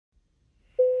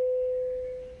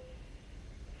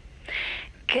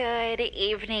Good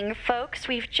evening, folks.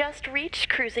 We've just reached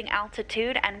cruising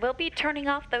altitude and we'll be turning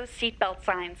off those seatbelt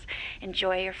signs.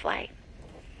 Enjoy your flight.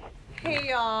 Hey,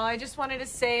 y'all. I just wanted to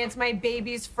say it's my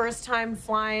baby's first time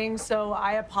flying, so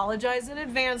I apologize in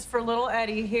advance for little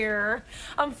Eddie here.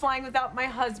 I'm flying without my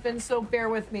husband, so bear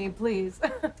with me, please.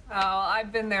 Oh,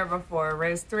 I've been there before.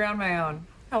 Raised 3 on my own.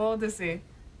 How old is he?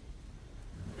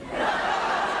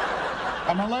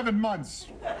 I'm 11 months.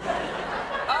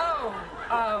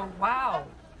 Oh, wow.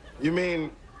 You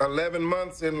mean 11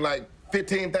 months in like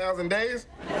 15,000 days?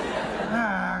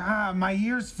 My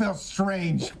ears feel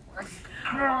strange.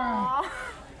 Aw.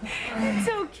 It's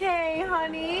okay,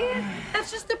 honey.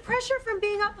 That's just the pressure from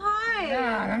being up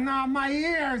high. No, my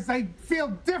ears, they feel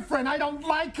different. I don't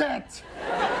like it.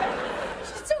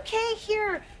 It's okay.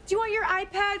 Here, do you want your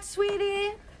iPad,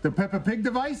 sweetie? The Peppa Pig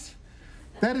device?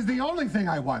 That is the only thing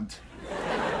I want.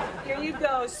 Here you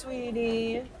go,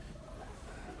 sweetie.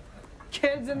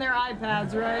 Kids and their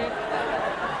iPads, right?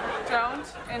 Don't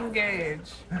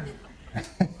engage.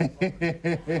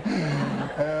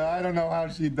 I don't know how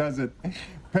she does it.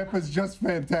 Peppa's just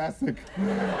fantastic.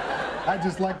 I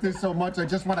just like this so much, I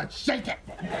just want to shake it.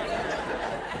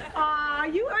 Aw,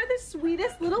 you are the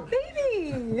sweetest little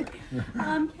baby.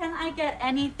 Can I get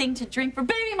anything to drink for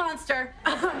Baby Monster?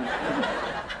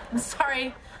 I'm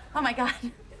sorry. Oh, my God.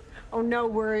 Oh, no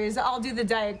worries. I'll do the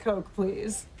Diet Coke,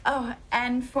 please. Oh,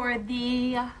 and for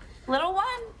the little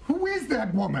one? Who is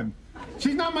that woman?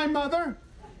 She's not my mother.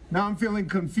 Now I'm feeling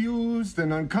confused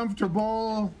and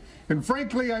uncomfortable, and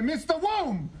frankly, I miss the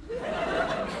womb.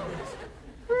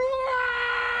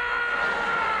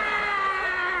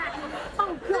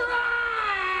 Oh, God.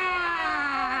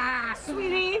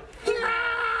 Sweetie.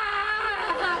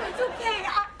 It's okay.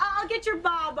 I'll get your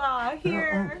Baba.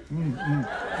 Here.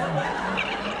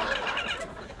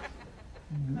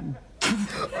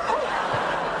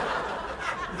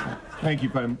 Thank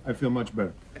you, I feel much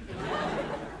better.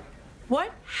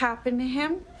 What happened to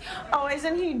him? Oh,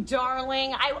 isn't he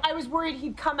darling? I was worried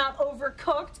he'd come out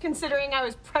overcooked, considering I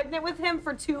was pregnant with him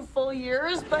for 2 full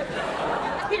years, but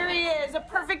here he is, a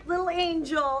perfect little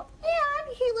angel. And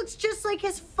he looks just like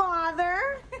his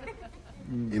father.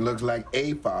 He looks like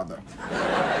a father.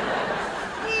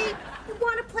 Hey, you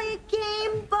want to play a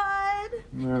game, bud?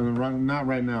 No, not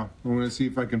right now. I want to see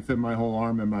if I can fit my whole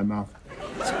arm in my mouth.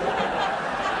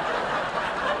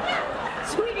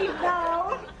 Sweetie,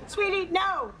 no. Sweetie,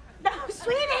 no. No,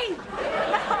 sweetie.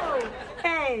 No.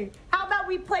 Hey, how about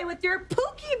we play with your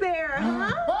Pookie Bear,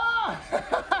 huh? Oh!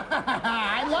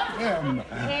 I love him.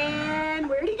 And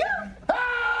where'd he go?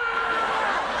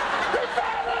 Ah! He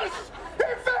vanished! He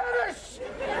vanished!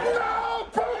 No,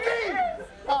 Pookie!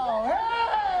 Oh,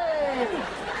 hey!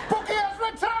 Pookie has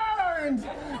returned!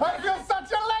 I feel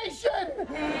such elation!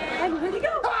 And where'd he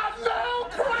go? Oh, no!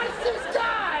 Christ, he's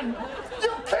gone!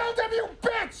 You killed him, you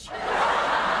bitch!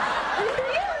 Here he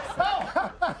is. Oh,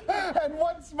 and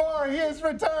once more, he has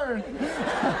returned.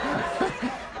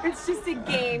 It's just a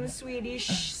game, sweetie.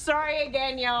 Shh. Sorry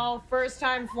again, y'all. First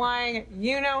time flying.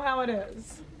 You know how it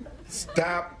is.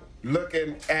 Stop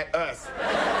looking at us.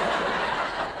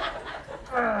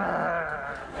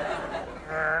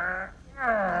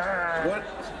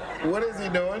 What is he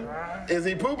doing? Is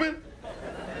he pooping?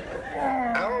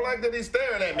 I don't like that he's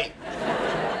staring at me.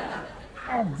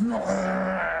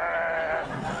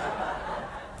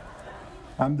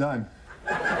 I'm done.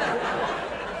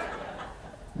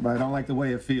 But I don't like the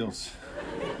way it feels.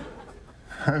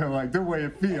 I don't like the way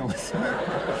it feels.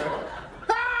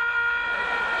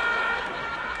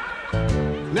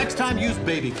 Next time, use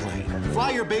Baby Plane.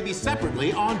 Fly your baby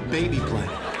separately on Baby Plane.